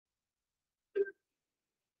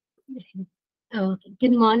Okay.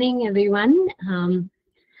 Good morning, everyone.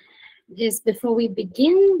 Just before we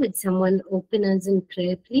begin, would someone open us in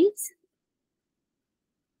prayer, please?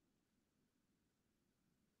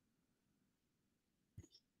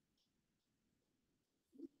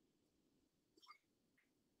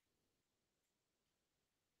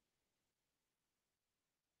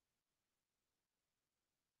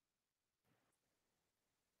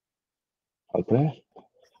 I'll pray.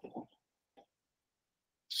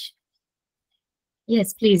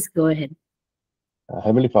 Yes, please go ahead.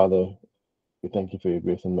 Heavenly Father, we thank you for your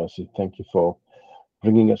grace and mercy. Thank you for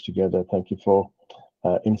bringing us together. Thank you for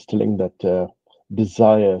instilling that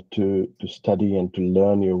desire to study and to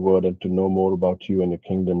learn your word and to know more about you and your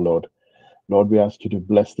kingdom, Lord. Lord, we ask you to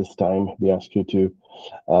bless this time. We ask you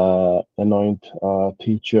to anoint our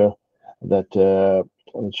teacher, that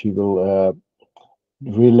she will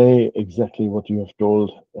relay exactly what you have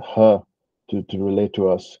told her to relay to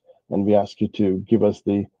us. And we ask you to give us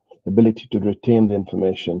the ability to retain the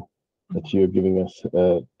information that you're giving us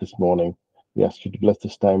this morning. We ask you to bless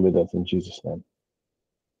this time with us in Jesus' name.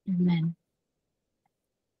 Amen.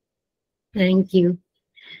 Thank you.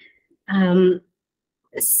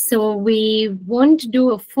 So we won't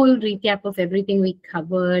do a full recap of everything we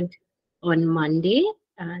covered on Monday,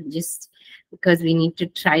 just because we need to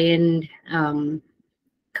try and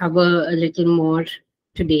cover a little more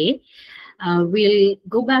today. We'll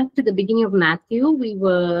go back to the beginning of Matthew. We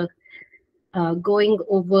were going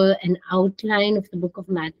over an outline of the book of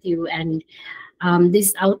Matthew, and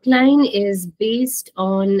this outline is based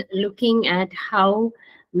on looking at how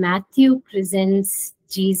Matthew presents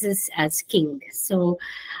Jesus as king. So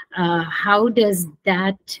how does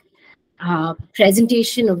that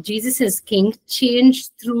presentation of Jesus as king change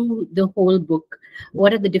through the whole book?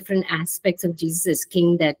 What are the different aspects of Jesus as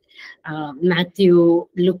king that Matthew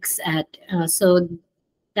looks at? So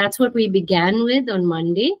that's what we began with on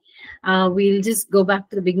Monday. We'll just go back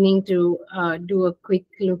to the beginning to do a quick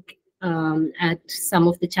look at some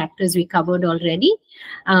of the chapters we covered already.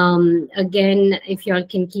 Again, if y'all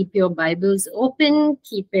can keep your Bibles open,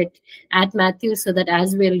 keep it at Matthew, so that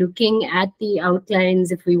as we're looking at the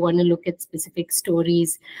outlines, if we want to look at specific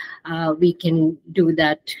stories, we can do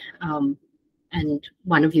that, and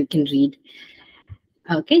one of you can read.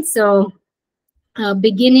 Okay, so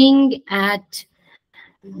beginning at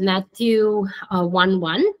Matthew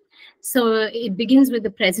 1:1. So it begins with the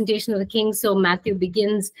presentation of the king. So Matthew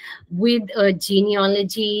begins with a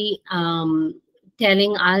genealogy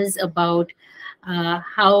telling us about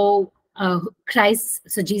how Christ,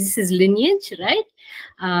 so Jesus' lineage, right?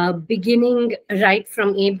 Beginning right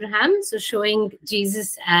from Abraham. So showing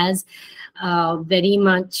Jesus as very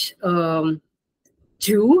much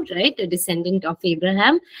Jew, right? A descendant of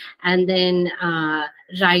Abraham. And then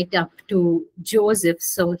right up to Joseph.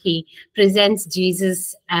 So he presents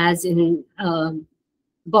Jesus as in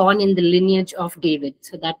born in the lineage of David.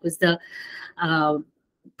 So that was the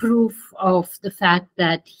proof of the fact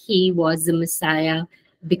that he was the Messiah,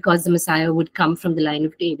 because the Messiah would come from the line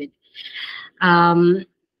of David. From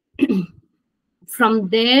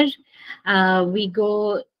there, we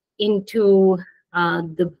go into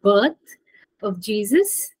the birth of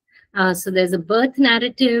Jesus. So there's a birth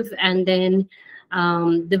narrative, and then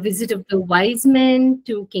the visit of the wise men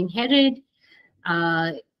to King Herod.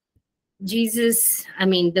 Jesus,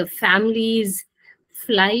 the family's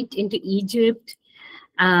flight into Egypt.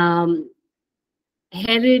 Herod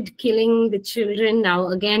killing the children. Now,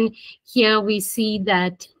 again, here we see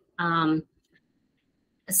that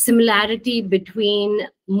similarity between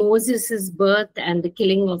Moses' birth and the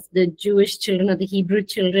killing of the Jewish children, or the Hebrew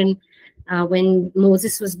children, when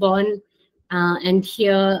Moses was born. And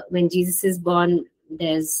here, when Jesus is born,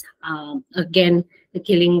 there's again the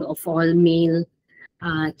killing of all male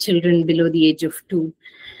children below the age of 2.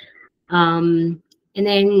 And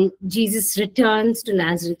then Jesus returns to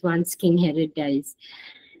Nazareth once King Herod dies.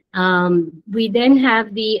 We then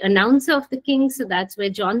have the announcer of the king. So that's where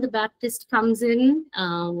John the Baptist comes in.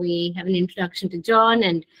 We have an introduction to John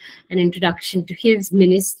and an introduction to his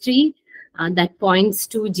ministry that points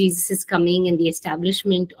to Jesus' coming and the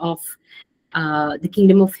establishment of the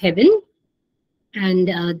kingdom of heaven.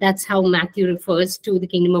 And that's how Matthew refers to the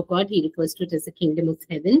kingdom of God. He refers to it as the kingdom of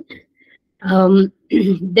heaven.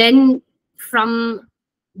 Then from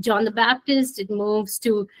John the Baptist, it moves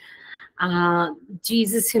to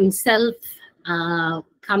Jesus himself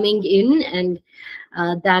coming in, and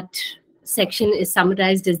that section is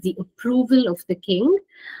summarized as the approval of the king.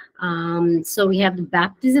 So we have the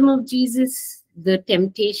baptism of Jesus, the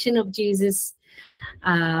temptation of Jesus,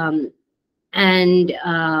 and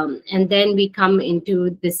then we come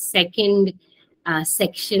into the second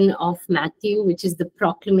section of Matthew, which is the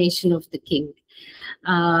proclamation of the king.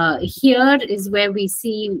 Here is where we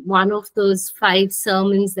see one of those 5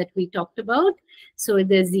 sermons that we talked about. So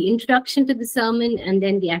there's the introduction to the sermon and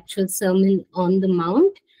then the actual sermon on the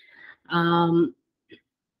mount.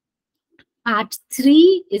 Part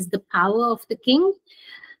 3 is the power of the king.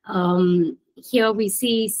 Here we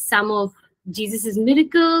see some of Jesus's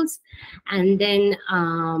miracles, and then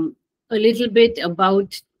a little bit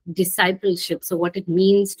about discipleship. So what it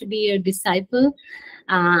means to be a disciple,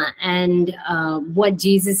 and what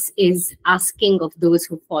Jesus is asking of those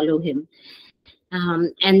who follow him.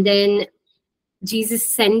 And then Jesus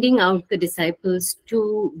sending out the disciples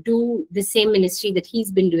to do the same ministry that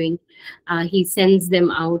he's been doing. He sends them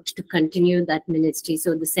out to continue that ministry.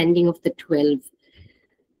 So the sending of the 12.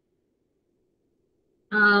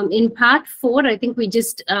 In part 4, I think we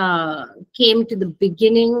just came to the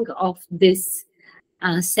beginning of this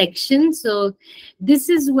section. So this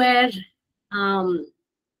is where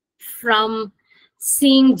from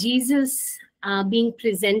seeing Jesus being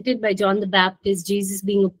presented by John the Baptist, Jesus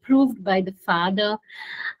being approved by the Father,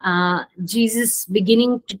 Jesus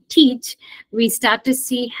beginning to teach, we start to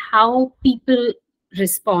see how people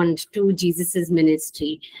respond to Jesus's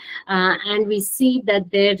ministry. And we see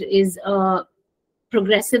that there is a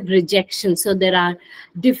progressive rejection. So there are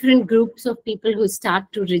different groups of people who start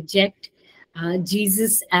to reject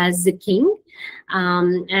Jesus as the king.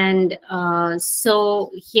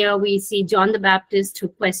 So here we see John the Baptist, who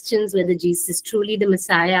questions whether Jesus is truly the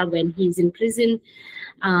Messiah when he's in prison.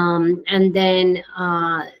 And then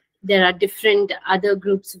there are different other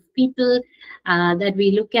groups of people that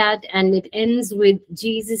we look at, and it ends with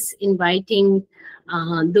Jesus inviting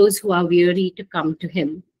those who are weary to come to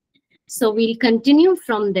him. So we'll continue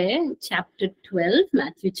from there, chapter 12,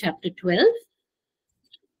 Matthew chapter 12.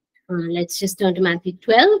 Let's just turn to Matthew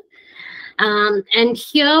 12. And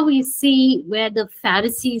here we see where the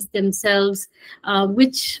Pharisees themselves,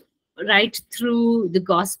 which right through the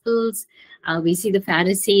Gospels, we see the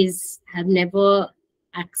Pharisees have never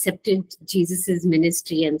accepted Jesus's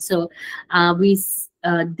ministry. And so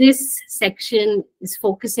this section is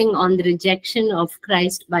focusing on the rejection of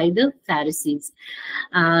Christ by the Pharisees.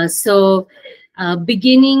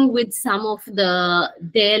 Beginning with some of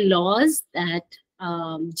their laws that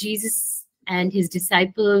Jesus and his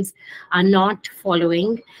disciples are not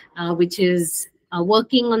following, which is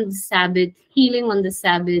working on the Sabbath, healing on the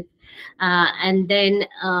Sabbath, and then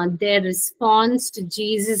their response to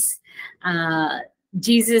Jesus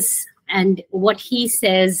and what he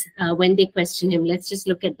says when they question him. Let's just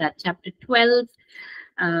look at that. Chapter 12,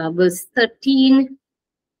 verse 13.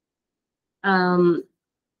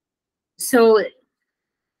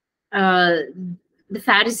 The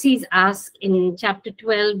Pharisees ask in chapter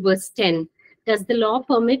 12, verse 10, does the law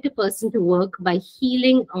permit a person to work by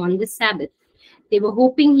healing on the Sabbath? They were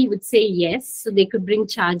hoping he would say yes, so they could bring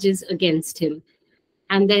charges against him.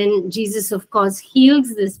 And then Jesus, of course,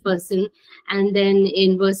 heals this person. And then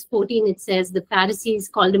in verse 14, it says the Pharisees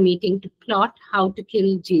called a meeting to plot how to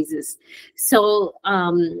kill Jesus. So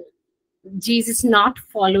Jesus, not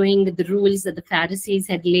following the rules that the Pharisees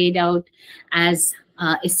had laid out as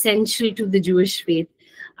essential to the Jewish faith,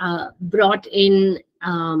 brought in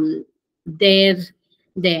their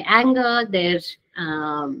anger,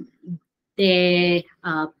 their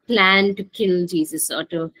plan to kill Jesus or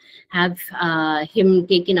to have him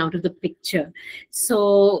taken out of the picture.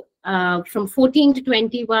 So from 14 to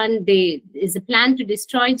 21, there is a plan to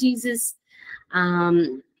destroy Jesus.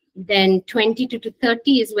 Then 22 to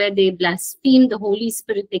 30 is where they blaspheme the Holy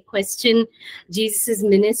Spirit. They question Jesus's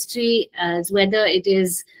ministry as whether it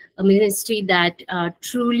is a ministry that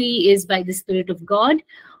truly is by the Spirit of God,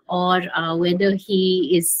 or whether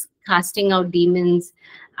he is casting out demons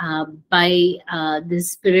by the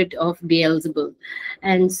spirit of Beelzebub.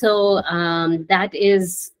 And so that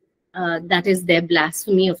is their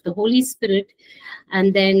blasphemy of the Holy Spirit.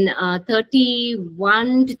 And then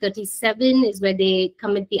 31 to 37 is where they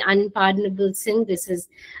commit the unpardonable sin. This is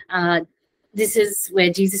where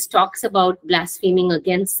Jesus talks about blaspheming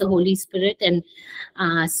against the Holy Spirit and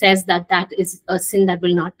says that that is a sin that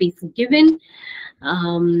will not be forgiven.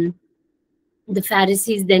 The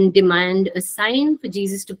Pharisees then demand a sign for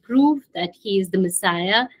Jesus to prove that he is the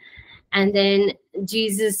Messiah. And then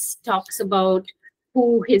Jesus talks about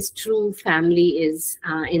who his true family is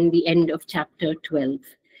in the end of chapter 12.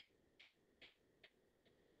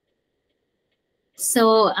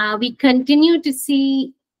 So we continue to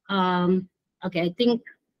see, okay, I think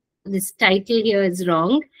this title here is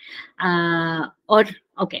wrong, or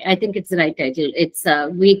Okay, I think it's the right title. It's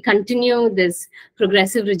we continue this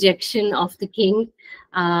progressive rejection of the king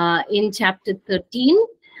in chapter 13,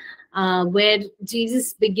 where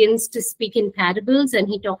Jesus begins to speak in parables, and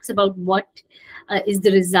he talks about what is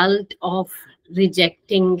the result of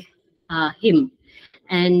rejecting him,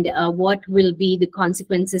 and what will be the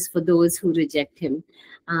consequences for those who reject him.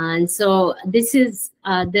 And so this is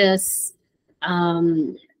this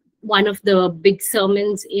one of the big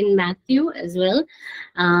sermons in Matthew as well.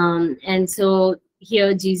 And so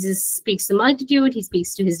here Jesus speaks to the multitude, he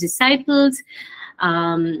speaks to his disciples.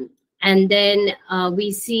 And then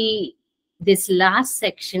we see this last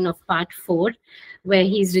section of part 4, where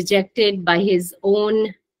he's rejected by his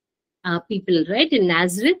own people, right, in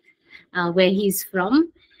Nazareth, where he's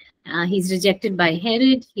from. He's rejected by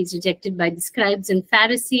Herod, he's rejected by the scribes and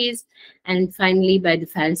Pharisees, and finally by the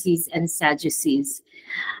Pharisees and Sadducees.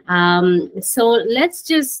 So let's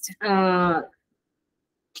just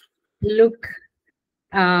look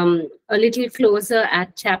a little closer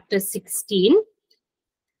at chapter 16.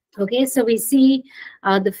 Okay, so we see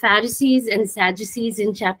the Pharisees and Sadducees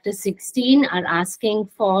in chapter 16 are asking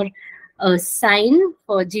for a sign,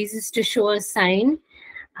 for Jesus to show a sign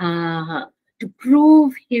to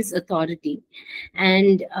prove his authority.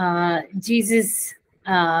 And Jesus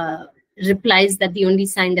replies that the only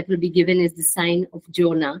sign that will be given is the sign of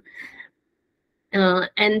Jonah.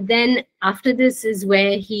 And then after this is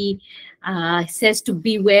where he says to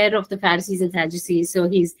beware of the Pharisees and Sadducees. So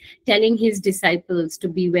he's telling his disciples to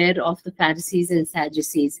beware of the Pharisees and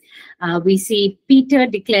Sadducees. We see Peter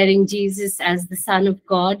declaring Jesus as the Son of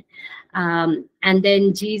God, and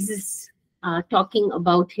then Jesus talking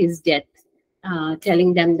about his death,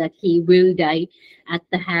 telling them that he will die at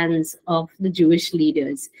the hands of the Jewish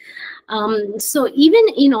leaders. So even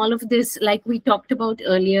in all of this, like we talked about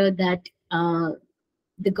earlier, that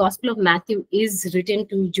the Gospel of Matthew is written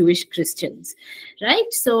to Jewish Christians, right?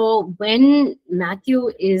 So when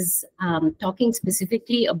Matthew is talking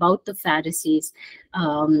specifically about the Pharisees,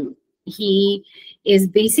 he is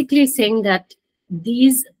basically saying that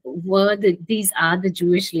these are the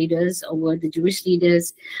Jewish leaders, or were the Jewish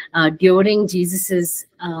leaders during Jesus's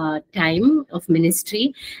time of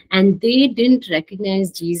ministry, and they didn't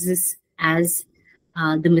recognize Jesus as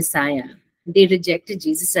the Messiah. They rejected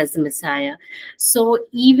Jesus as the Messiah. So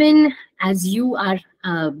even as you are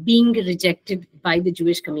being rejected by the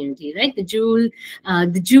Jewish community, right?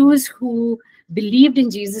 The Jews who believed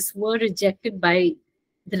in Jesus were rejected by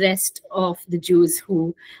the rest of the Jews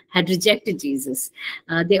who had rejected Jesus.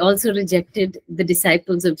 They also rejected the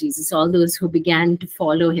disciples of Jesus, all those who began to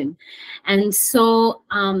follow him. And so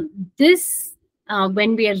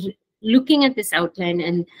when we are looking at this outline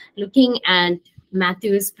and looking at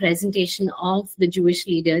Matthew's presentation of the Jewish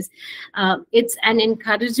leaders, it's an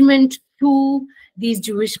encouragement to these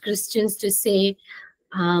Jewish Christians to say,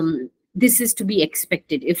 this is to be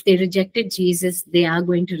expected. If they rejected Jesus, they are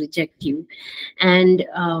going to reject you. And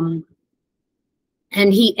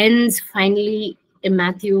he ends finally in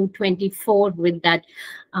Matthew 24 with that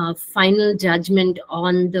final judgment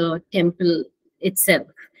on the temple itself.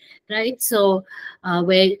 Right, so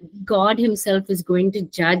where God himself is going to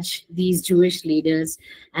judge these Jewish leaders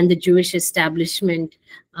and the Jewish establishment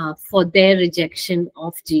for their rejection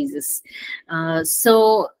of Jesus.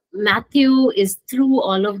 So Matthew is through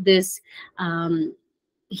all of this.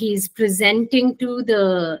 He's presenting to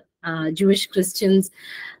the Jewish Christians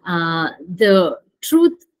the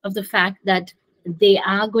truth of the fact that they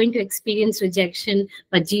are going to experience rejection,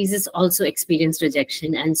 but Jesus also experienced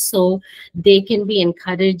rejection. And so they can be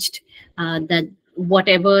encouraged that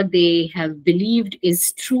whatever they have believed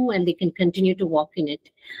is true, and they can continue to walk in it.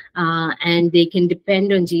 And they can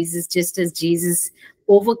depend on Jesus. Just as Jesus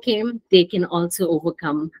overcame, they can also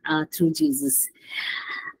overcome through Jesus.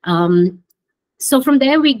 So from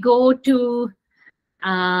there we go to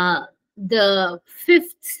the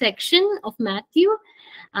 5th section of Matthew.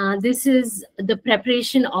 This is the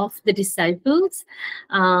preparation of the disciples,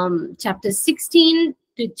 chapter 16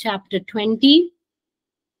 to chapter 20.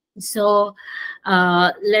 So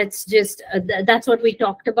let's just, that's what we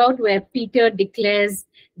talked about, where Peter declares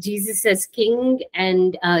Jesus as king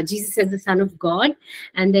and Jesus as the Son of God.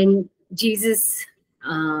 And then Jesus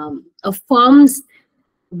affirms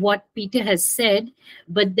what Peter has said,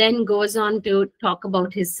 but then goes on to talk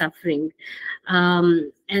about his suffering.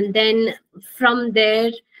 And then from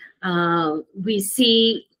there, we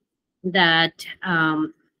see that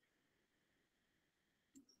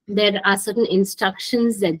there are certain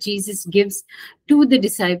instructions that Jesus gives to the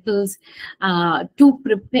disciples to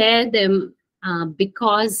prepare them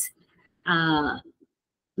because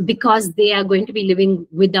they are going to be living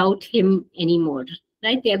without him anymore.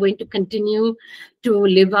 right? They are going to continue to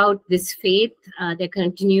live out this faith. They're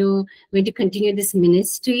going to continue this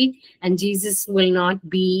ministry, and Jesus will not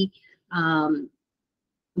be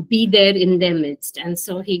there in their midst. And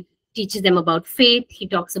so he teaches them about faith. He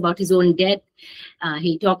talks about his own death.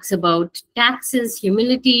 He talks about taxes,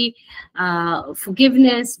 humility,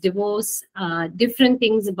 forgiveness, divorce, different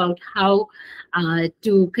things about how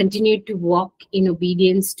to continue to walk in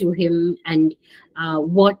obedience to him, and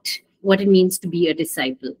what it means to be a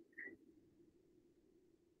disciple.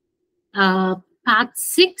 Part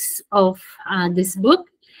 6 of this book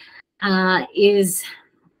is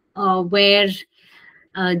where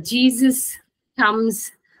Jesus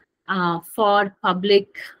comes for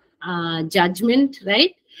public judgment,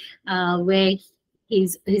 right? Where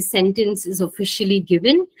his sentence is officially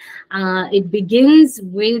given. It begins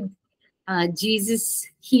with Jesus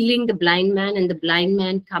healing the blind man, and the blind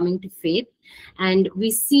man coming to faith. And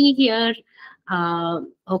we see here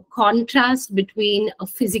a contrast between a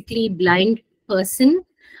physically blind person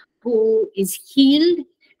who is healed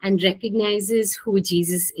and recognizes who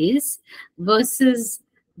Jesus is, versus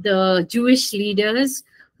the Jewish leaders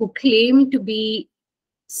who claim to be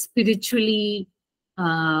spiritually,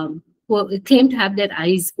 who claim to have their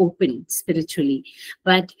eyes open spiritually,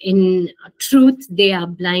 but in truth they are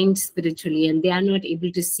blind spiritually, and they are not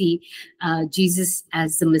able to see Jesus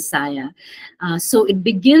as the Messiah. So it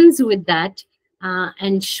begins with that,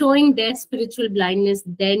 and showing their spiritual blindness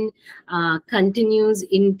then continues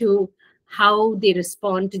into how they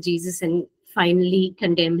respond to Jesus and finally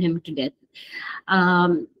condemn him to death.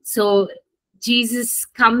 So Jesus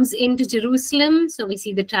comes into Jerusalem. So we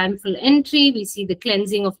see the triumphal entry. We see the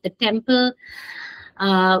cleansing of the temple.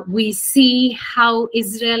 We see how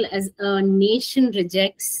Israel as a nation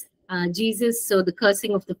rejects Jesus. So the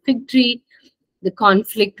cursing of the fig tree, the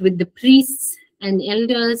conflict with the priests and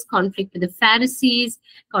elders, conflict with the Pharisees,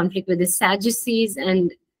 conflict with the Sadducees,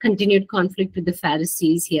 and continued conflict with the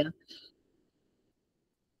Pharisees here.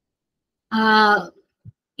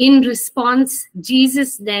 In response,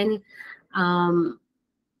 Jesus then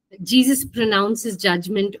Jesus pronounces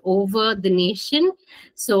judgment over the nation.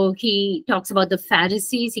 So he talks about the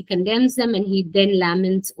Pharisees, he condemns them, and he then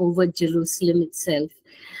laments over Jerusalem itself.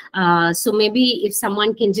 So maybe if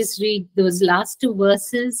someone can just read those last 2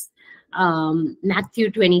 verses, Matthew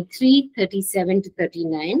 23, 37 to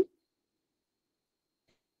 39.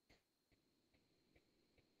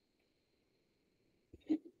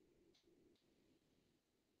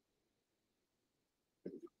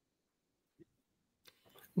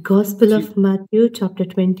 Gospel of Matthew, chapter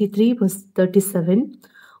 23, verse 37.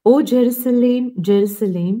 O Jerusalem,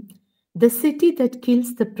 Jerusalem, the city that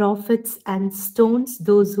kills the prophets and stones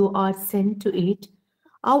those who are sent to it,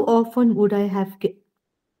 how often would I have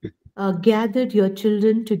gathered your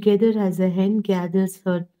children together as a hen gathers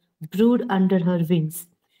her brood under her wings,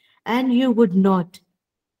 and you would not.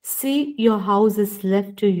 See, your house is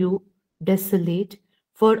left to you desolate,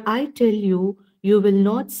 for I tell you, you will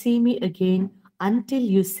not see me again until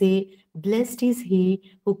you say, blessed is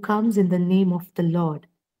he who comes in the name of the Lord.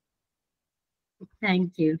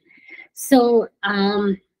 Thank you. So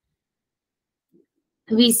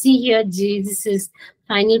we see here Jesus's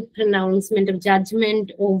final pronouncement of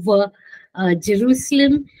judgment over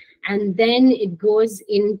Jerusalem, and then it goes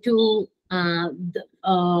into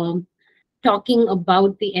talking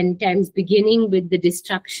about the end times, beginning with the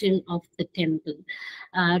destruction of the temple.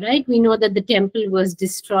 Right, we know that the temple was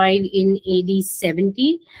destroyed in AD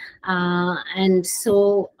 70, and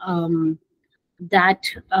so that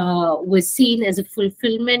was seen as a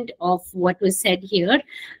fulfillment of what was said here.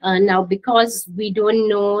 Now, because we don't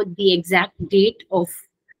know the exact date of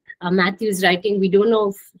Matthew's writing, we don't know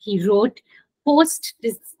if he wrote post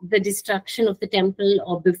the destruction of the temple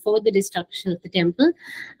or before the destruction of the temple,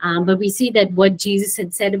 but we see that what Jesus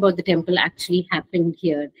had said about the temple actually happened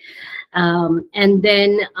here. And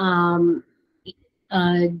then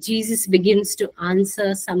Jesus begins to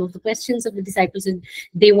answer some of the questions of the disciples, and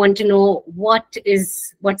they want to know what's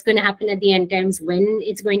going to happen at the end times, when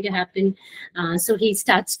it's going to happen. So he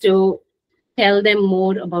starts to tell them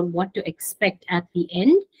more about what to expect at the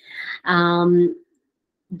end.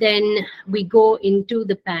 Then we go into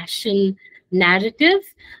the Passion narrative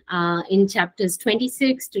in chapters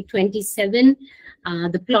 26 to 27,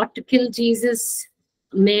 the plot to kill Jesus,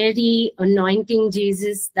 Mary anointing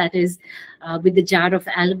Jesus, that is with the jar of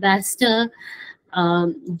alabaster,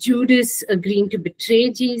 Judas agreeing to betray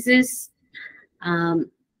Jesus,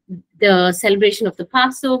 the celebration of the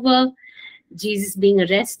Passover, Jesus being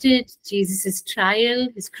arrested, Jesus's trial,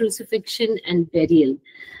 his crucifixion and burial.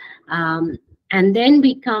 And then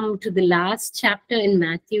we come to the last chapter in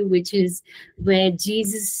Matthew, which is where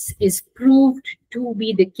Jesus is proved to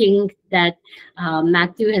be the king that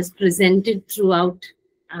Matthew has presented throughout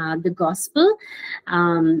the gospel,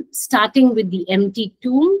 starting with the empty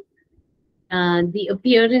tomb, the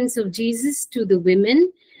appearance of Jesus to the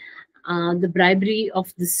women, the bribery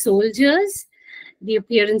of the soldiers, the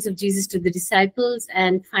appearance of Jesus to the disciples,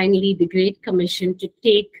 and finally the Great Commission to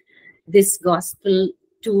take this gospel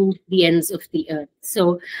to the ends of the earth.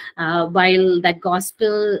 So while that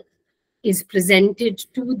gospel is presented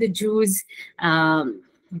to the Jews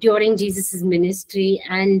during Jesus's ministry,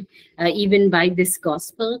 and even by this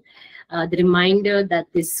gospel, the reminder that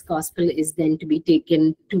this gospel is then to be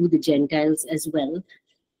taken to the Gentiles as well.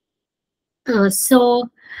 So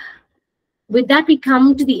with that, we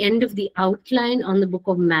come to the end of the outline on the book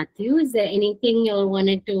of Matthew. Is there anything you all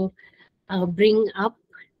wanted to bring up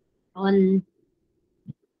on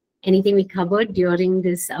anything we covered during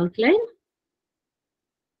this outline?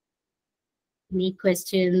 Any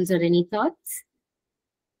questions or any thoughts?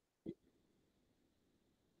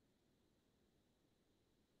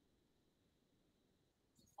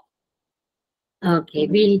 Okay,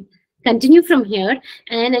 we'll continue from here.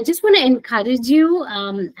 And I just want to encourage you,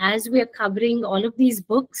 as we are covering all of these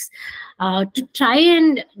books, to try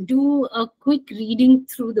and do a quick reading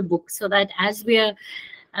through the book, so that as we're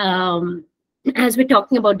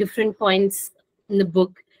talking about different points in the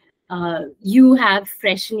book, you have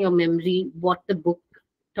fresh in your memory what the book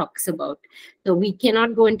talks about. So we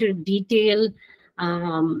cannot go into detail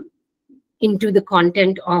into the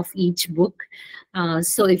content of each book.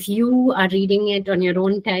 So if you are reading it on your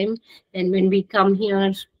own time, then when we come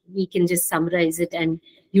here, we can just summarize it, and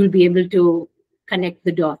you'll be able to connect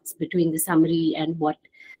the dots between the summary and what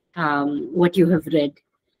you have read.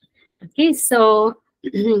 Okay, so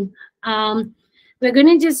we're going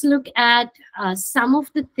to just look at some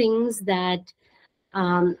of the things that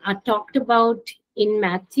are talked about in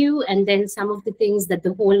Matthew, and then some of the things that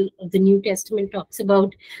the whole of the New Testament talks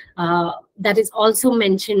about that is also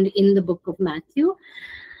mentioned in the book of Matthew.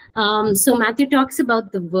 So Matthew talks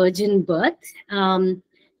about the virgin birth.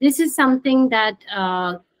 This is something that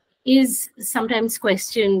is sometimes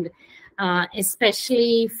questioned,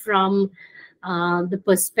 especially from the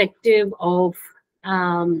perspective of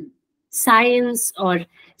science or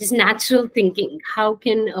just natural thinking. How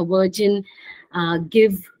can a virgin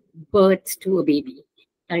give birth to a baby?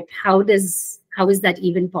 Right? How is that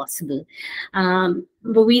even possible?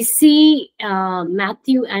 But we see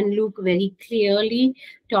Matthew and Luke very clearly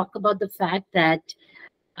talk about the fact that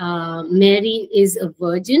Mary is a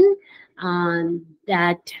virgin,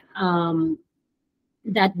 that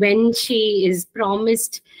when she is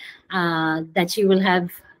promised that she will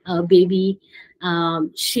have a baby,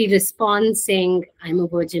 she responds saying, "I'm a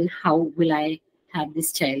virgin, how will I have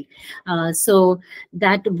this child?" So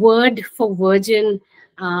that word for virgin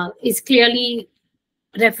is clearly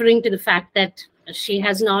referring to the fact that she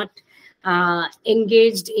has not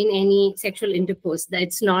engaged in any sexual intercourse.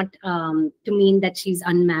 That's not to mean that she's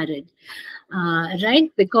unmarried,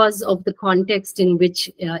 right? Because of the context in which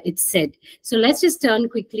it's said. So let's just turn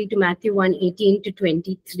quickly to Matthew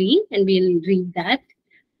 1:18-23, and we'll read that.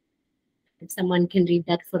 If someone can read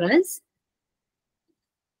that for us.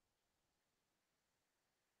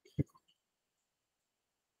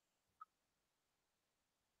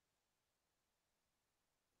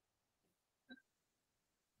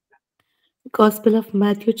 Gospel of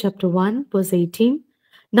Matthew chapter 1 verse 18.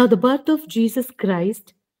 Now the birth of Jesus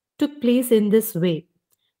Christ took place in this way.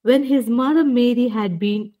 When his mother Mary had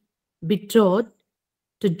been betrothed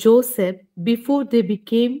to Joseph, before they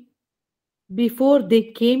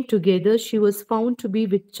came together, she was found to be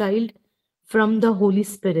with child from the Holy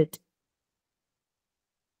Spirit.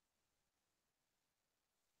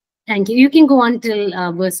 Thank you. You can go on till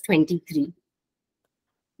verse 23.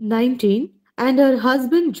 19. And her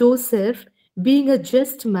husband Joseph, being a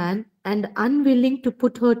just man and unwilling to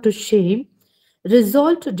put her to shame,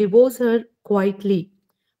 resolved to divorce her quietly.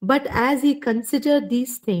 But as he considered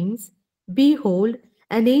these things, behold,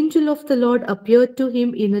 an angel of the Lord appeared to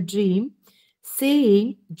him in a dream,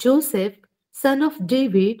 saying, Joseph, son of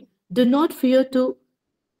David, do not fear to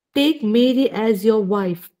take Mary as your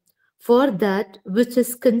wife, for that which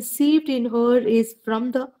is conceived in her is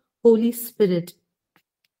from the Holy Spirit.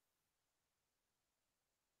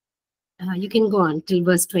 You can go on till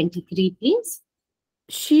verse 23, please.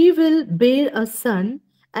 She will bear a son,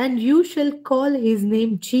 and you shall call his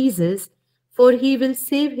name Jesus, for he will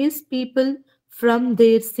save his people from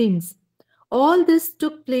their sins. All this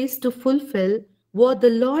took place to fulfill what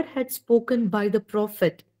the Lord had spoken by the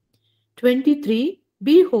prophet. 23.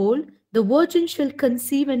 Behold, The virgin shall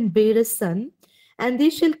conceive and bear a son, and they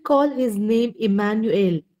shall call his name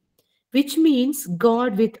Emmanuel, which means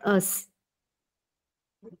God with us.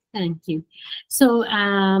 Thank you. So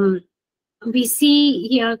we see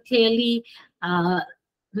here clearly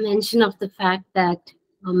mention of the fact that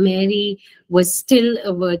Mary was still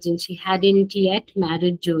a virgin. She hadn't yet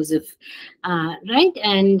married Joseph, right?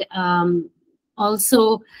 And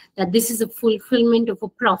also that this is a fulfillment of a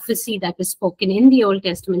prophecy that was spoken in the Old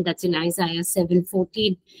Testament, that's in Isaiah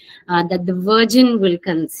 7:14, that the virgin will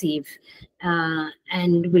conceive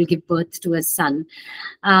and will give birth to a son.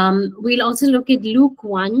 We'll also look at Luke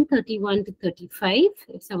 1:31-35,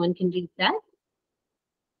 if someone can read that.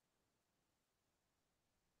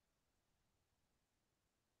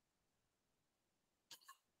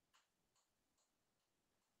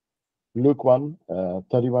 Luke 1,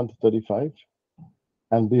 31-35.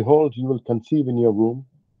 And behold, you will conceive in your womb,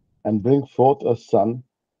 and bring forth a son,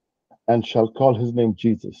 and shall call his name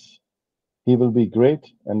Jesus. He will be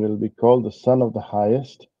great, and will be called the Son of the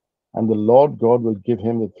Highest, and the Lord God will give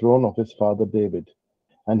him the throne of his father David.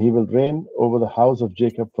 And he will reign over the house of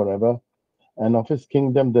Jacob forever, and of his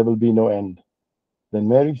kingdom there will be no end. Then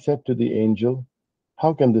Mary said to the angel,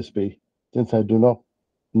 How can this be, since I do not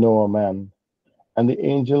know a man? And the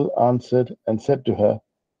angel answered and said to her,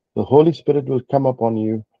 The Holy Spirit will come upon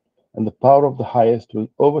you, and the power of the Highest will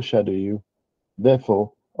overshadow you.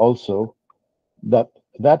 Therefore, also, that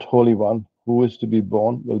Holy One who is to be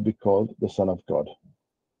born will be called the Son of God.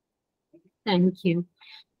 Thank you.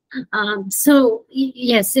 So,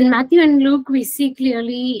 yes, in Matthew and Luke, we see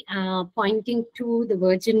clearly pointing to the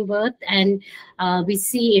virgin birth, and we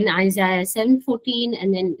see in Isaiah 7:14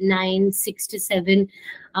 and then 9:6-7,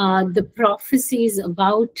 the prophecies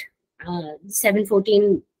about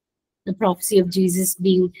 7:14, the prophecy of Jesus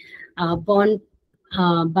being born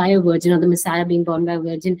by a virgin, or the Messiah being born by a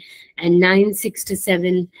virgin, and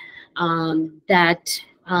 9:6-7, that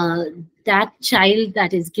child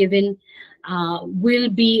that is given will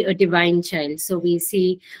be a divine child. So we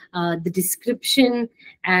see the description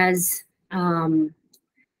as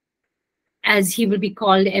he will be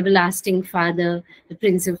called Everlasting Father, the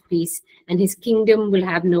Prince of Peace, and his kingdom will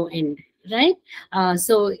have no end, right?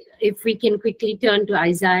 So if we can quickly turn to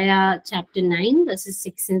Isaiah chapter 9, verses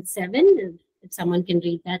 6 and 7, if someone can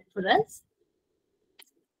read that for us.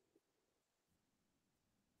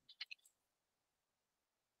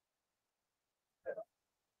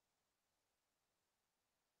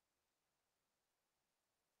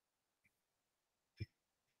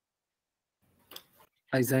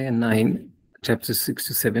 Isaiah 9, chapters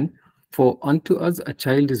 6-7. For unto us a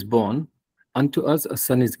child is born, unto us a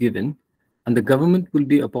son is given, and the government will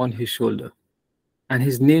be upon his shoulder. And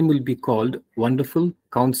his name will be called Wonderful,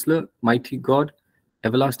 Counselor, Mighty God,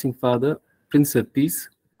 Everlasting Father, Prince of Peace.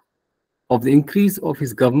 Of the increase of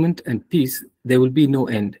his government and peace there will be no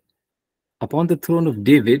end, upon the throne of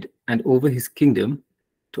David and over his kingdom,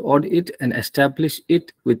 to order it and establish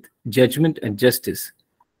it with judgment and justice.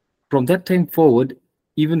 From that time forward,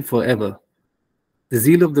 even forever, the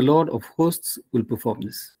zeal of the Lord of hosts will perform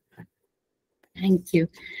this. Thank you.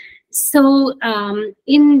 So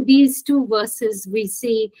in these two verses, we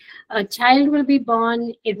see a child will be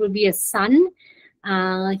born, it will be a son.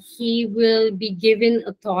 He will be given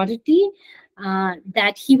authority,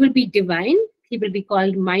 that he will be divine. He will be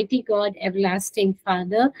called Mighty God, Everlasting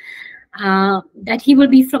Father, that he will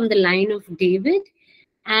be from the line of David,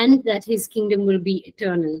 and that his kingdom will be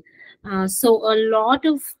eternal. So a lot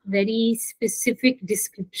of very specific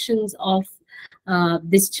descriptions of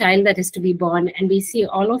this child that is to be born, and we see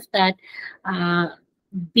all of that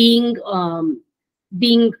being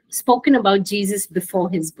spoken about Jesus before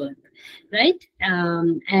his birth, right?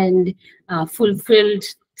 And fulfilled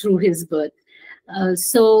through his birth.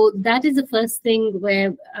 So that is the first thing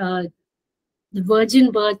where the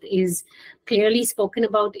virgin birth is clearly spoken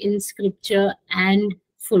about in scripture and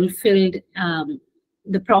fulfilled.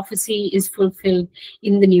 The prophecy is fulfilled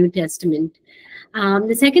in the New Testament.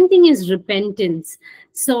 The second thing is repentance.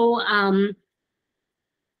 So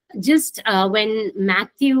just when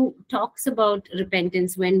Matthew talks about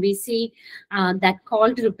repentance, when we see that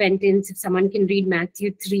call to repentance, if someone can read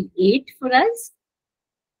Matthew 3:8 for us.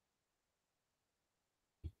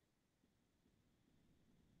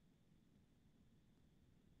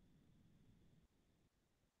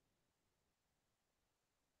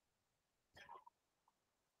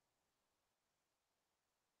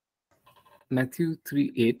 Matthew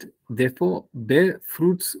 3:8. Therefore bear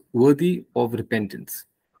fruits worthy of repentance.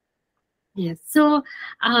 Yes. So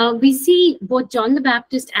we see both John the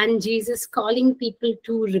Baptist and Jesus calling people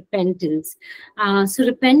to repentance. So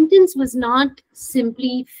repentance was not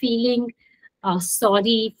simply feeling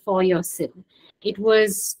sorry for your sin. It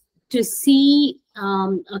was to see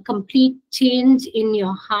a complete change in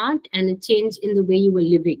your heart and a change in the way you were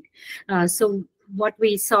living. So what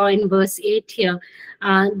we saw in verse 8 here,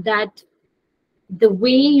 that the way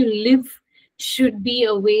you live should be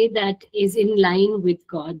a way that is in line with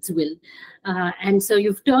God's will. And so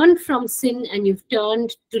you've turned from sin and you've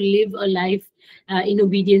turned to live a life in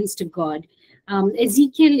obedience to God.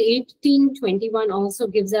 Ezekiel 18:21 also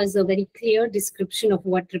gives us a very clear description of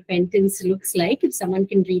what repentance looks like. If someone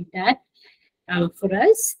can read that for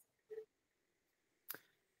us.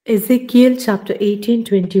 Ezekiel chapter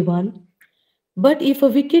 18:21. But if a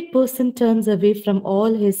wicked person turns away from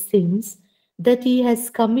all his sins that he has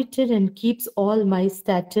committed and keeps all my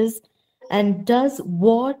statutes and does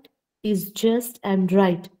what is just and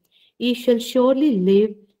right, he shall surely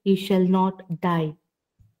live, he shall not die.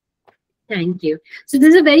 Thank you. So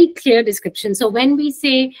this is a very clear description. So when we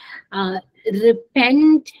say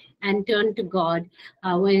repent and turn to God,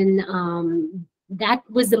 when that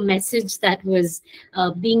was the message that was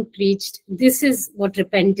being preached, this is what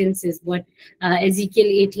repentance is, what Ezekiel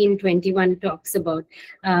 18:21 talks about.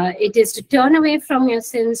 It is to turn away from your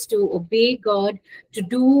sins, to obey God, to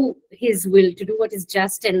do his will, to do what is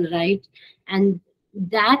just and right. And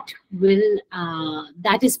that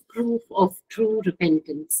is proof of true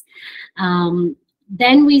repentance.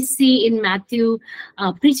 Then we see in Matthew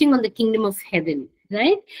preaching on the kingdom of heaven,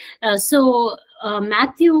 right? So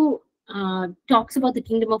Matthew talks about the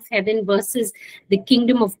kingdom of heaven versus the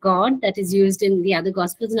kingdom of God that is used in the other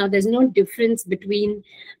gospels. Now, there's no difference between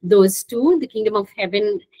those two. The kingdom of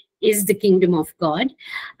heaven is the kingdom of God.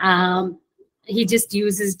 He just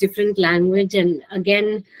uses different language, and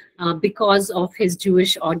again, because of his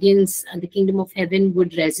Jewish audience, the kingdom of heaven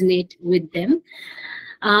would resonate with them.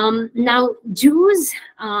 Now, Jews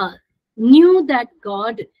knew that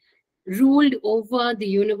God ruled over the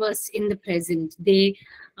universe in the present. They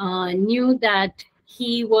knew that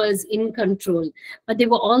he was in control, but they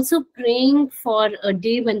were also praying for a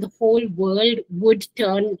day when the whole world would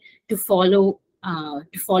turn to follow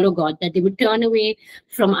God, that they would turn away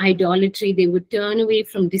from idolatry, they would turn away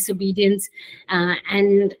from disobedience,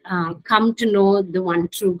 and come to know the one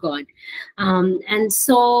true God. And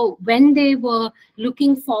so when they were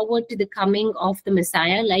looking forward to the coming of the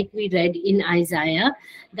Messiah, like we read in Isaiah,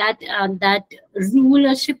 that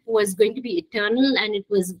rulership was going to be eternal and it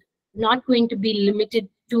was not going to be limited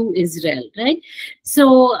to Israel, right?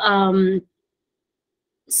 So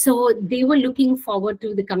they were looking forward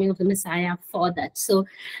to the coming of the Messiah for that. So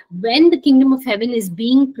when the kingdom of heaven is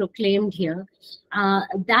being proclaimed here,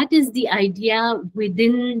 that is the idea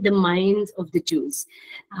within the minds of the Jews.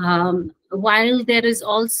 While there is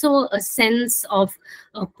also a sense of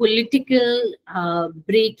political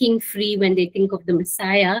breaking free when they think of the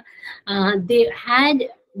Messiah, they had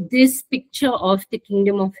this picture of the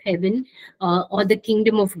kingdom of heaven or the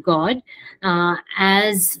kingdom of God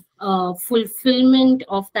as fulfillment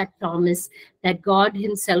of that promise that God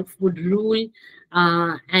himself would rule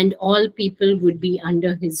and all people would be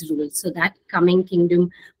under his rule. So that coming kingdom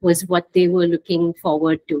was what they were looking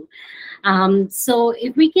forward to. So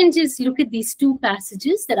if we can just look at these two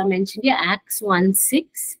passages that are mentioned here, Acts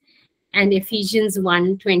 1:6 and Ephesians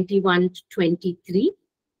 1:21-23.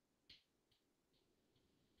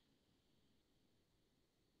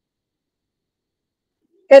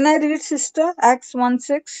 Can I read, sister? Acts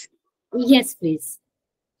 1:6. Yes, please.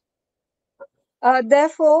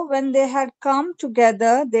 Therefore, when they had come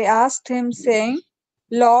together, they asked him, saying,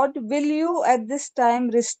 Lord, will you at this time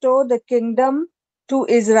restore the kingdom to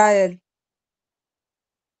Israel?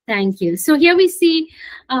 Thank you. So here we see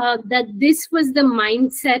that this was the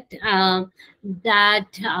mindset that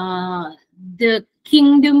the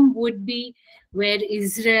kingdom would be where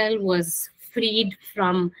Israel was freed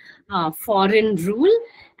from foreign rule,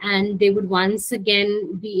 and they would once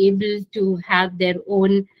again be able to have their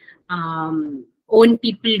own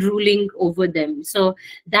people ruling over them. So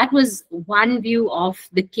that was one view of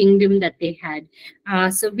the kingdom that they had.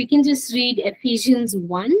 So we can just read Ephesians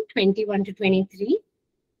 1:21-23.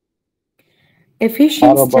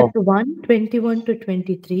 Ephesians chapter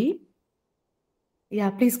 1:21-23. Yeah,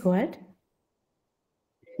 please go ahead.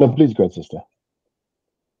 No, please go ahead, sister.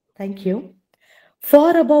 Thank you.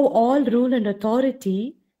 For above all rule and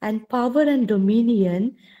authority and power and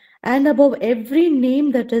dominion, and above every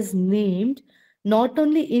name that is named, not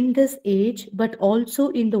only in this age, but also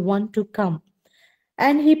in the one to come.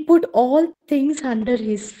 And he put all things under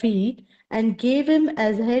his feet and gave him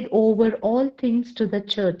as head over all things to the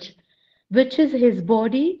church, which is his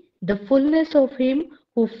body, the fullness of him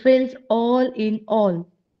who fills all in all.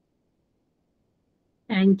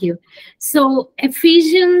 Thank you. So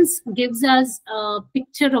Ephesians gives us a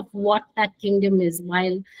picture of what that kingdom is.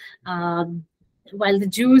 While the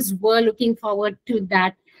Jews were looking forward to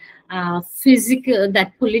that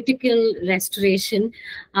that political restoration,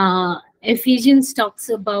 Ephesians talks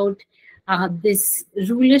about this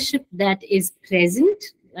rulership that is present,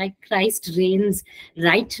 like Christ reigns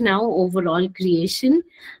right now over all creation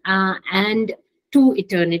and to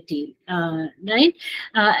eternity, right?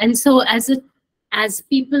 And so as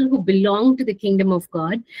people who belong to the kingdom of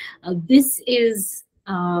God, this is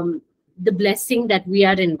the blessing that we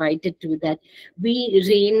are invited to, that we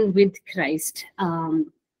reign with Christ.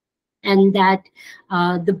 And that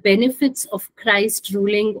the benefits of Christ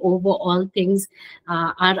ruling over all things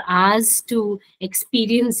are ours to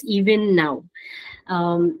experience even now.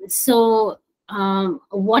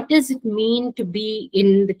 What does it mean to be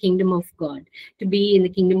in the kingdom of God, to be in the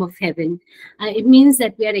kingdom of heaven? It means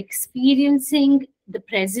that we are experiencing the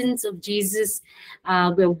presence of Jesus.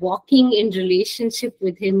 We're walking in relationship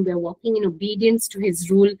with him. We're walking in obedience to his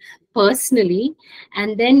rule personally.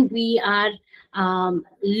 And then we are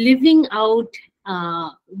living out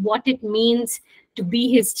what it means to be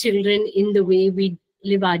his children in the way we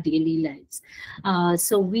live our daily lives.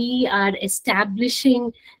 So we are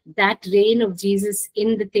establishing that reign of Jesus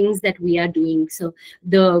in the things that we are doing. So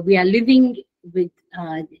we are living with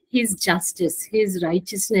his justice, his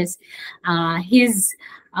righteousness, his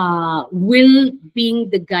will being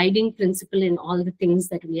the guiding principle in all the things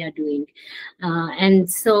that we are doing. And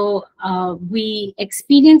so we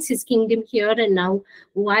experience his kingdom here and now,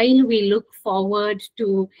 while we look forward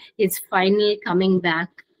to his final coming back,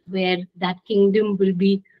 where that kingdom will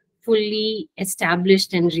be fully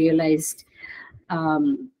established and realized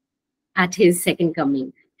at his second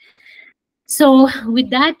coming. So with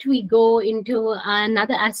that, we go into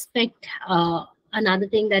another aspect, another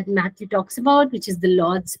thing that Matthew talks about, which is the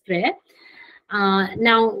Lord's Prayer.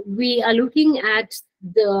 Now we are looking at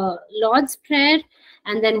the Lord's Prayer,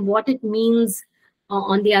 and then what it means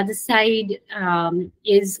on the other side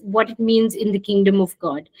is what it means in the kingdom of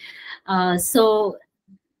God. So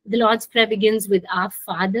the Lord's Prayer begins with Our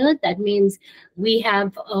Father. That means we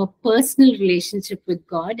have a personal relationship with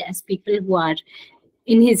God as people who are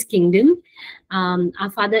in his kingdom. Our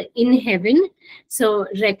Father in heaven. So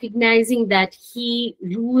recognizing that he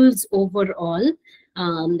rules over all,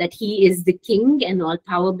 that he is the king and all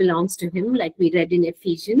power belongs to him, like we read in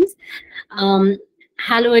Ephesians.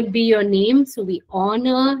 Hallowed be your name. So we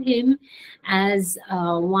honor him as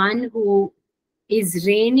one who is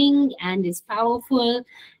reigning and is powerful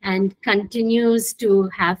and continues to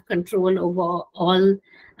have control over all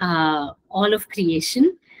of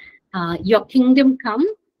creation. Your kingdom come,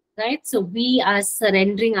 right? So we are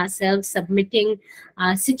surrendering ourselves, submitting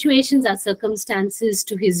our situations, our circumstances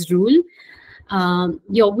to his rule.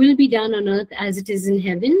 Your will be done on earth as it is in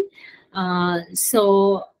heaven.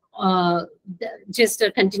 Just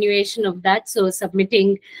a continuation of that. So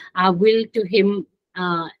submitting our will to him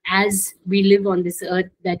as we live on this earth,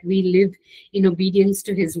 that we live in obedience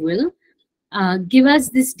to his will. Give us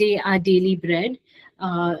this day our daily bread,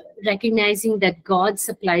 recognizing that God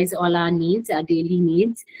supplies all our needs, our daily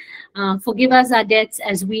needs. Forgive us our debts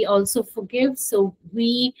as we also forgive. So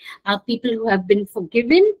we are people who have been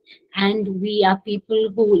forgiven, and we are people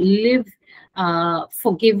who live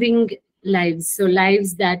forgiving lives. So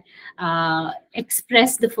lives that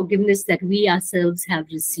express the forgiveness that we ourselves have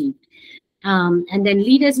received. And then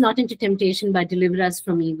lead us not into temptation, but deliver us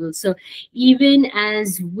from evil. So even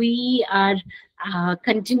as we are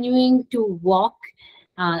continuing to walk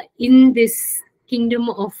in this kingdom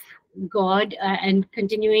of God and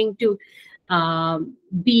continuing to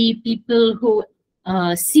be people who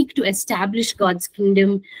seek to establish God's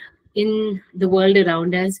kingdom in the world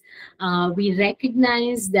around us, we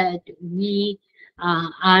recognize that we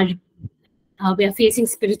are facing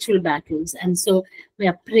spiritual battles, and so we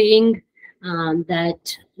are praying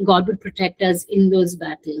that God would protect us in those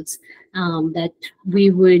battles, that we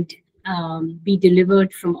would be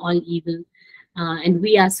delivered from all evil, and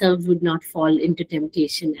we ourselves would not fall into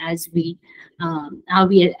temptation as we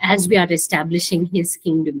are establishing his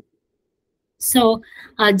kingdom. So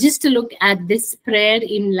just to look at this prayer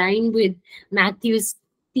in line with Matthew's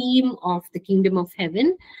theme of the kingdom of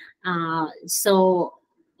heaven. So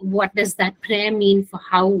what does that prayer mean for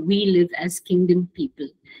how we live as kingdom people?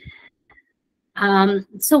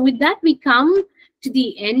 So with that, we come to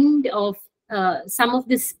the end of some of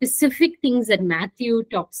the specific things that Matthew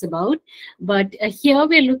talks about, but here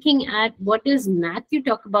we're looking at what does Matthew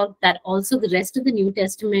talk about that also the rest of the New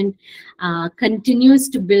Testament continues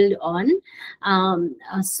to build on.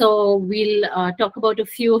 So we'll talk about a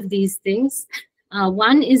few of these things.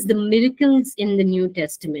 One is the miracles in the New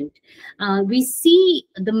Testament. We see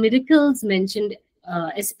the miracles mentioned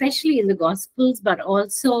especially in the Gospels, but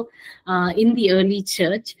also in the early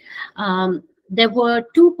church. There were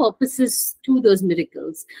two purposes to those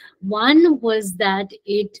miracles. One was that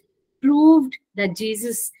it proved that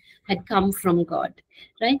Jesus had come from God,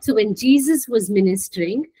 right? So when Jesus was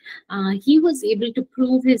ministering, he was able to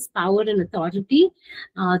prove his power and authority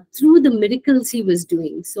through the miracles he was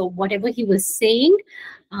doing. So whatever he was saying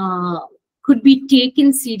could be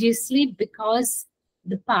taken seriously because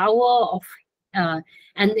the power of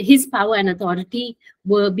and his power and authority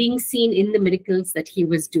were being seen in the miracles that he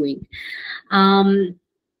was doing.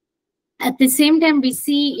 At the same time, we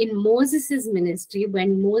see in Moses's ministry,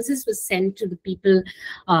 when Moses was sent to the people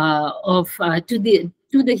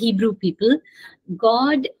to the Hebrew people,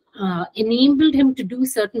 God enabled him to do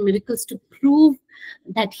certain miracles to prove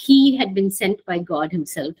that he had been sent by God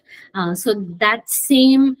himself. So that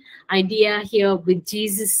same idea here with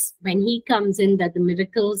Jesus, when he comes in, that the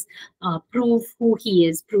miracles prove who he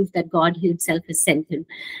is, prove that God himself has sent him.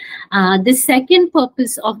 The second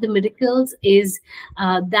purpose of the miracles is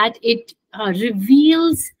that it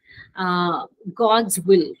reveals God's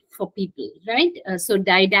will for people, right? So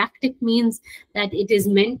didactic means that it is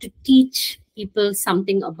meant to teach people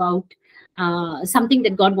something about something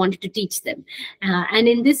that God wanted to teach them. And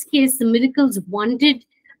in this case, the miracles wanted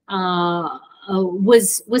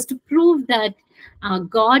was to prove that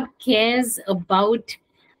God cares about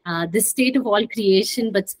the state of all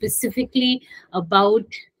creation, but specifically about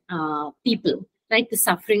people, right? The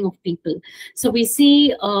suffering of people. So we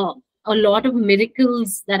see a lot of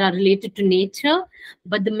miracles that are related to nature,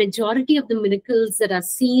 but the majority of the miracles that are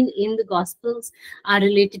seen in the Gospels are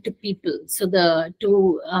related to people. So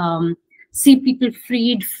to see people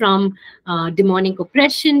freed from demonic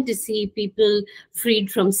oppression, to see people freed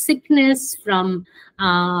from sickness, from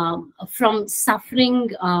suffering,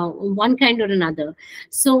 one kind or another.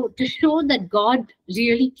 So to show that God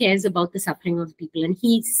really cares about the suffering of people, and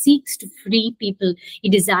he seeks to free people, he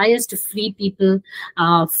desires to free people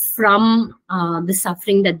from the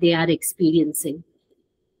suffering that they are experiencing.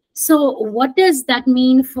 So what does that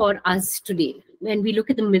mean for us today? When we look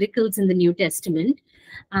at the miracles in the New Testament,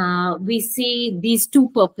 we see these two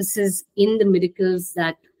purposes in the miracles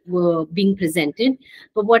that were being presented.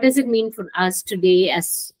 But what does it mean for us today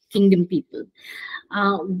as kingdom people?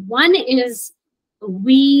 One is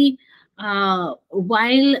while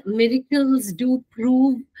miracles do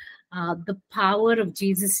prove the power of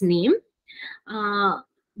Jesus' name,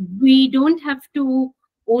 we don't have to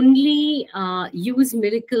only use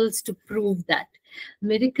miracles to prove that.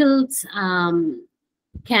 Miracles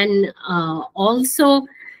can also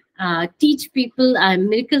teach people.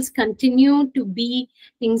 Miracles continue to be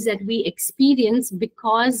things that we experience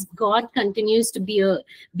because God continues to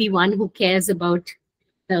be one who cares about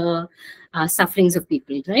the sufferings of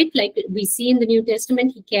people, right? Like we see in the New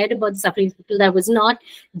Testament, he cared about the sufferings of people. That was not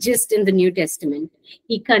just in the New Testament.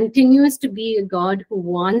 He continues to be a God who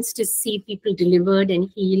wants to see people delivered and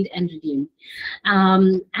healed and redeemed.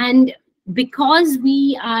 And because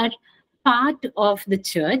we are part of the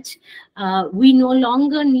church, we no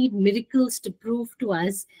longer need miracles to prove to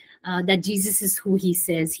us that Jesus is who he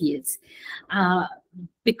says he is.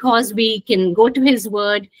 Because we can go to his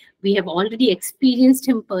word, we have already experienced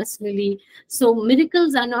him personally. So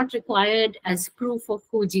miracles are not required as proof of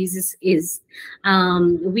who Jesus is.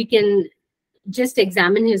 We can just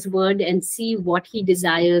examine his word and see what he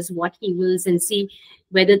desires, what he wills, and see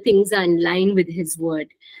whether things are in line with his word.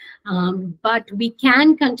 But we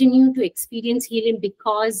can continue to experience healing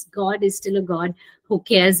because God is still a God who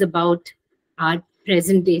cares about our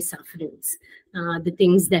present day sufferings, the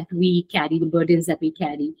things that we carry, the burdens that we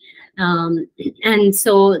carry. And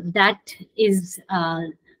so that is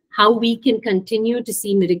how we can continue to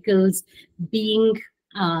see miracles being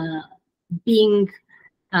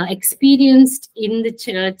experienced in the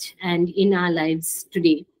church and in our lives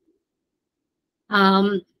today.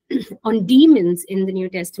 On demons in the New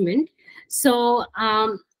Testament. So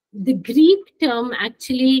the Greek term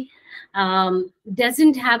actually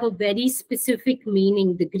doesn't have a very specific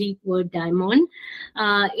meaning, the Greek word daimon.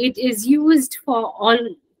 It is used for all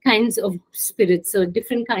kinds of spirits, so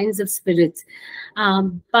different kinds of spirits.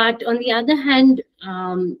 But on the other hand,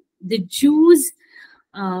 the Jews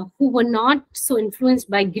who were not so influenced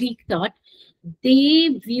by Greek thought, they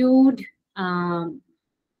viewed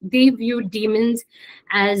they viewed demons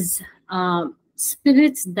as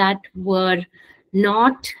spirits that were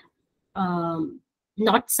not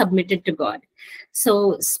not submitted to God.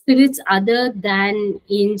 So spirits other than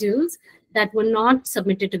angels that were not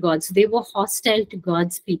submitted to God. So they were hostile to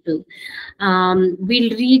God's people. We'll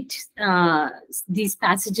read these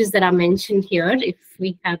passages that are mentioned here. If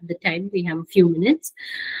we have the time, we have a few minutes.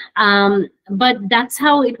 But that's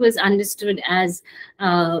how it was understood as,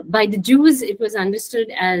 by the Jews, it was understood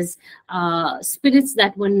as spirits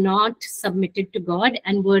that were not submitted to God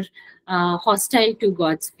and were hostile to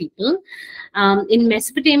God's people. In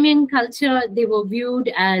Mesopotamian culture, they were viewed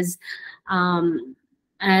as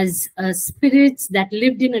spirits that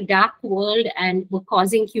lived in a dark world and were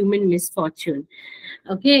causing human misfortune.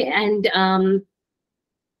 Okay, and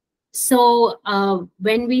so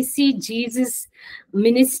when we see Jesus'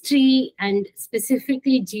 ministry and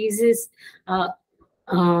specifically Jesus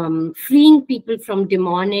freeing people from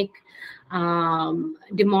demonic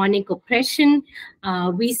oppression,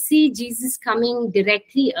 we see Jesus coming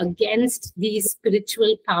directly against these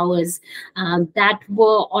spiritual powers that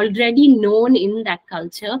were already known in that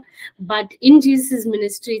culture, but in Jesus'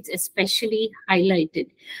 ministry it's especially highlighted.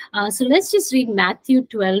 So let's just read Matthew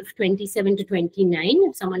 12:27 to 29,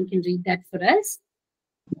 if someone can read that for us.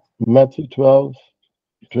 Matthew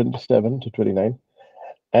 12:27 to 29.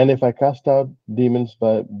 And if I cast out demons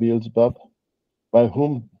by Beelzebub, by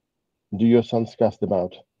whom do your sons cast them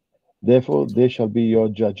out? Therefore they shall be your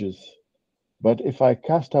judges. But if I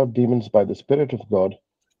cast out demons by the Spirit of God,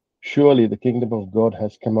 surely the kingdom of God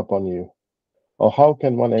has come upon you. Or how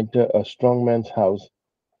can one enter a strong man's house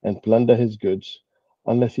and plunder his goods,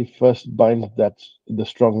 unless he first binds the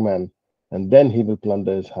strong man, and then he will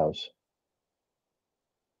plunder his house?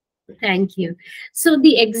 Thank you. So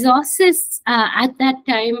the exorcists at that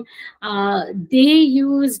time, they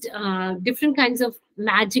used different kinds of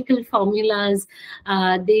magical formulas.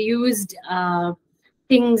 They used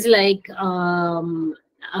things like a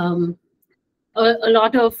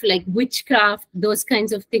lot of like witchcraft, those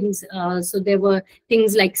kinds of things. So there were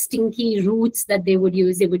things like stinky roots that they would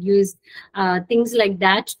use. They would use things like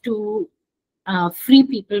that to free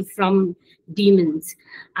people from demons.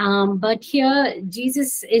 But here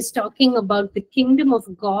Jesus is talking about the kingdom of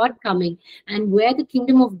God coming, and where the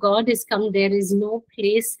kingdom of God is come, there is no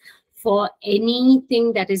place for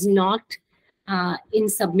anything that is not in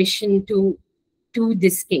submission to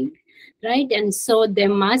this king, right? And so there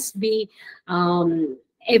must be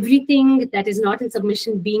everything that is not in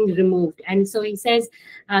submission being removed. And so he says,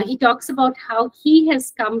 he talks about how he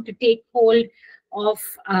has come to take hold of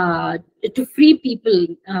to free people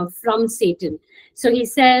from Satan. So he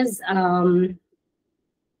says,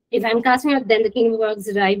 if I'm casting out, then the kingdom of God is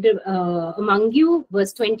arrived among you,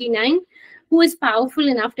 verse 29, who is powerful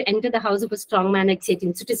enough to enter the house of a strong man like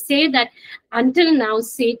Satan. So to say that until now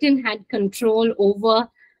Satan had control over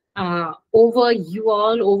you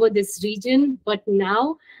all, over this region, but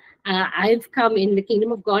now I've come in, the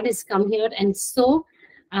kingdom of God has come here, and so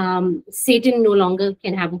Satan no longer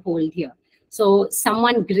can have a hold here. So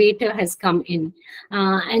someone greater has come in.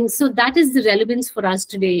 And so that is the relevance for us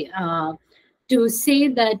today, to say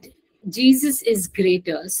that Jesus is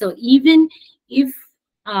greater. So even if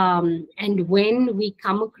and when we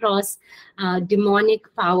come across demonic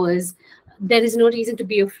powers, there is no reason to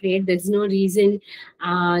be afraid. There's no reason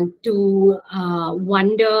to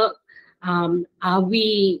wonder, are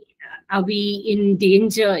we in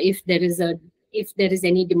danger if there is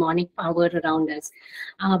any demonic power around us,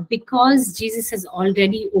 because Jesus has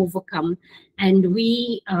already overcome, and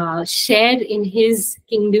we share in his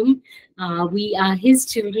kingdom. We are his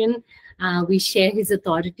children. We share his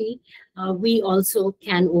authority. We also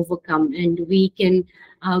can overcome, and we can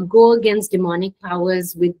go against demonic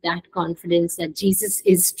powers with that confidence that Jesus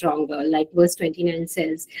is stronger, like verse 29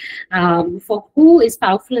 says. For who is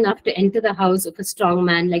powerful enough to enter the house of a strong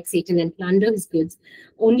man like Satan and plunder his goods?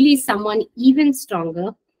 Only someone even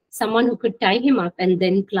stronger, someone who could tie him up and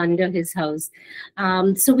then plunder his house.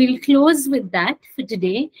 So we'll close with that for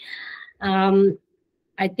today.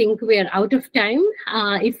 I think we are out of time.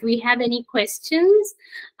 If we have any questions,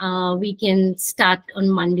 we can start on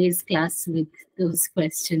Monday's class with those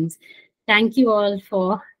questions. Thank you all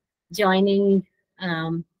for joining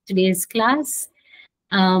today's class.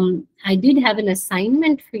 I did have an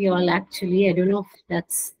assignment for you all, actually. I don't know if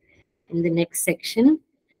that's in the next section.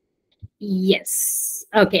 Yes.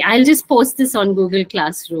 Okay, I'll just post this on Google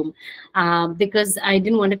Classroom because I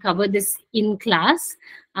didn't want to cover this in class.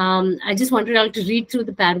 I just wanted you all to read through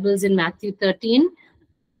the parables in Matthew 13.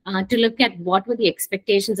 to look at what were the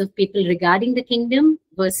expectations of people regarding the kingdom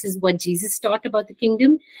versus what Jesus taught about the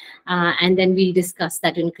kingdom. And then we'll discuss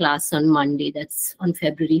that in class on Monday. That's on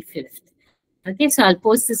February 5th. Okay, so I'll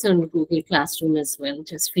post this on Google Classroom as well,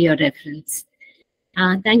 just for your reference.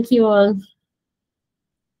 Thank you all.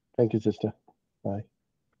 Thank you, sister. Bye.